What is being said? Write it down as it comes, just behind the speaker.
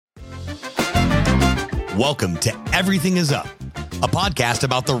Welcome to Everything is Up, a podcast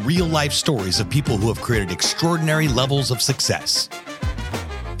about the real life stories of people who have created extraordinary levels of success.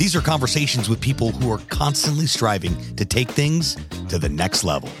 These are conversations with people who are constantly striving to take things to the next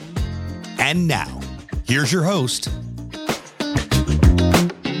level. And now, here's your host.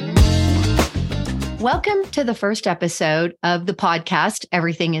 Welcome to the first episode of the podcast,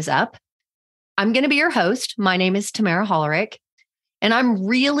 Everything is Up. I'm going to be your host. My name is Tammera Hollerich, and I'm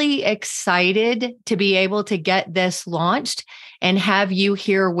really excited to be able to get this launched and have you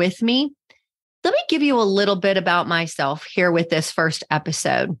here with me. Let me give you a little bit about myself here with this first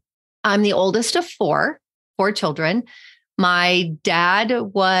episode. I'm the oldest of four children. My dad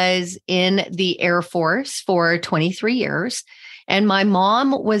was in the Air Force for 23 years, and my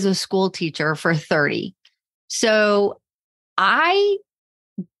mom was a school teacher for 30. So I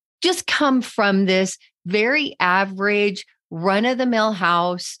just come from this very average, run-of-the-mill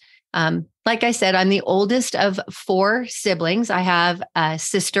house. Like I said, I'm the oldest of four siblings. I have a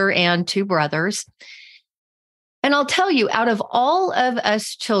sister and two brothers. And I'll tell you, out of all of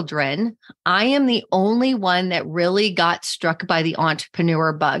us children, I am the only one that really got struck by the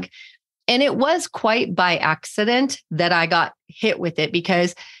entrepreneur bug. And it was quite by accident that I got hit with it,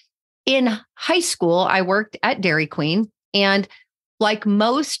 because in high school, I worked at Dairy Queen. And like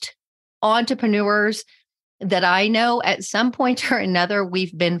most entrepreneurs that I know, at some point or another,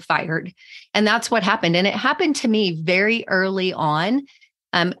 we've been fired. And that's what happened. And it happened to me very early on,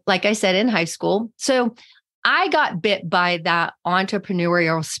 like I said, in high school. So I got bit by that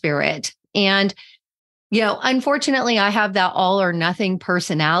entrepreneurial spirit. And, unfortunately, I have that all or nothing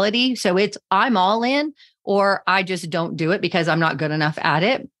personality. So I'm all in, or I just don't do it because I'm not good enough at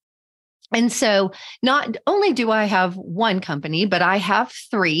it. And so not only do I have one company, but I have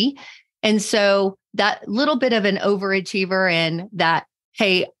three. And so that little bit of an overachiever and that,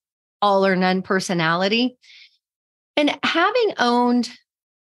 hey, all or none personality. And having owned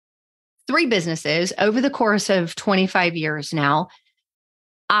three businesses over the course of 25 years now,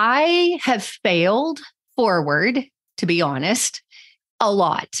 I have failed forward, to be honest, a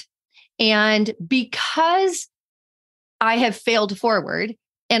lot. And because I have failed forward,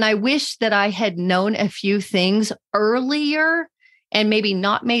 and I wish that I had known a few things earlier and maybe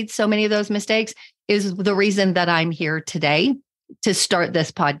not made so many of those mistakes, is the reason that I'm here today to start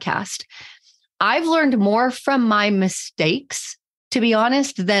this podcast. I've learned more from my mistakes, to be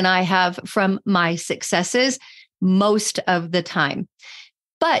honest, than I have from my successes most of the time.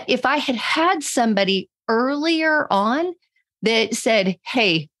 But if I had had somebody earlier on that said,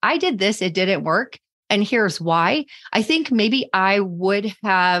 hey, I did this, it didn't work, and here's why, I think maybe I would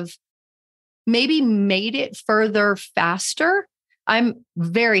have maybe made it further faster. I'm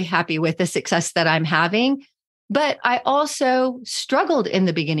very happy with the success that I'm having, but I also struggled in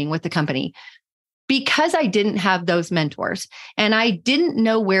the beginning with the company because I didn't have those mentors and I didn't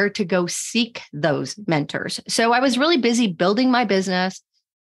know where to go seek those mentors. So I was really busy building my business,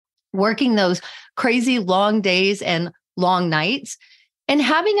 working those crazy long days and long nights, and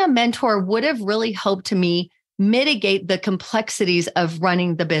having a mentor would have really helped me mitigate the complexities of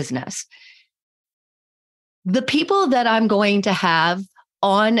running the business. The people that I'm going to have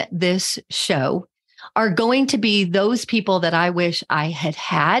on this show are going to be those people that I wish I had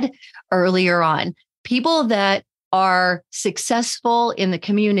had earlier on. People that are successful in the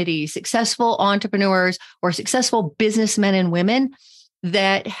community, successful entrepreneurs, or successful businessmen and women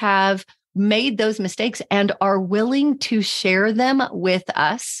that have made those mistakes and are willing to share them with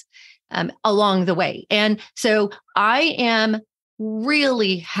us along the way. And so I am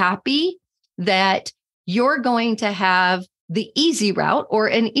really happy that you're going to have the easy route or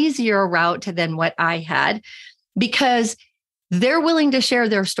an easier route than what I had, because they're willing to share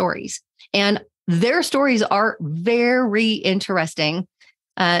their stories. And their stories are very interesting.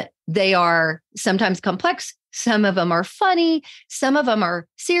 They are sometimes complex. Some of them are funny. Some of them are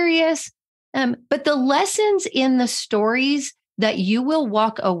serious. But the lessons in the stories that you will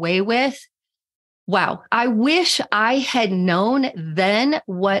walk away with, wow, I wish I had known then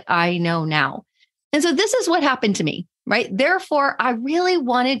what I know now. And so this is what happened to me, right? Therefore, I really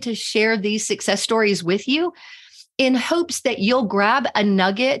wanted to share these success stories with you in hopes that you'll grab a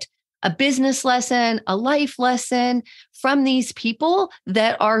nugget, a business lesson, a life lesson from these people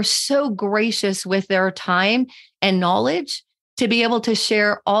that are so gracious with their time and knowledge to be able to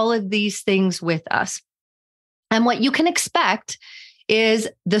share all of these things with us. And what you can expect is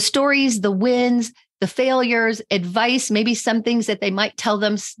the stories, the wins, the failures, advice, maybe some things that they might tell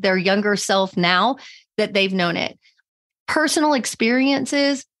them their younger self now that they've known it. Personal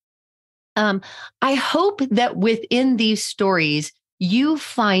experiences. I hope that within these stories, you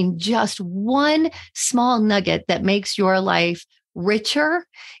find just one small nugget that makes your life richer.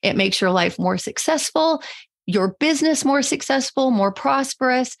 It makes your life more successful, your business more successful, more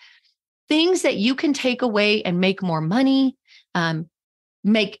prosperous, things that you can take away and make more money,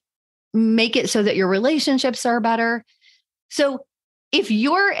 make it so that your relationships are better. So if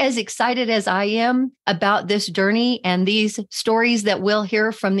you're as excited as I am about this journey and these stories that we'll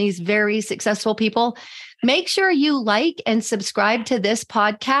hear from these very successful people, make sure you like and subscribe to this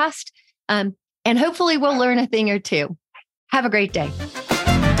podcast. And hopefully we'll learn a thing or two. Have a great day.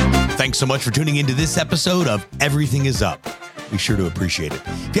 Thanks so much for tuning into this episode of Everything is Up. Be sure to appreciate it.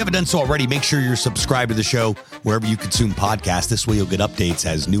 If you haven't done so already, make sure you're subscribed to the show wherever you consume podcasts. This way you'll get updates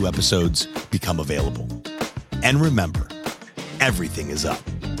as new episodes become available. And remember, everything is up.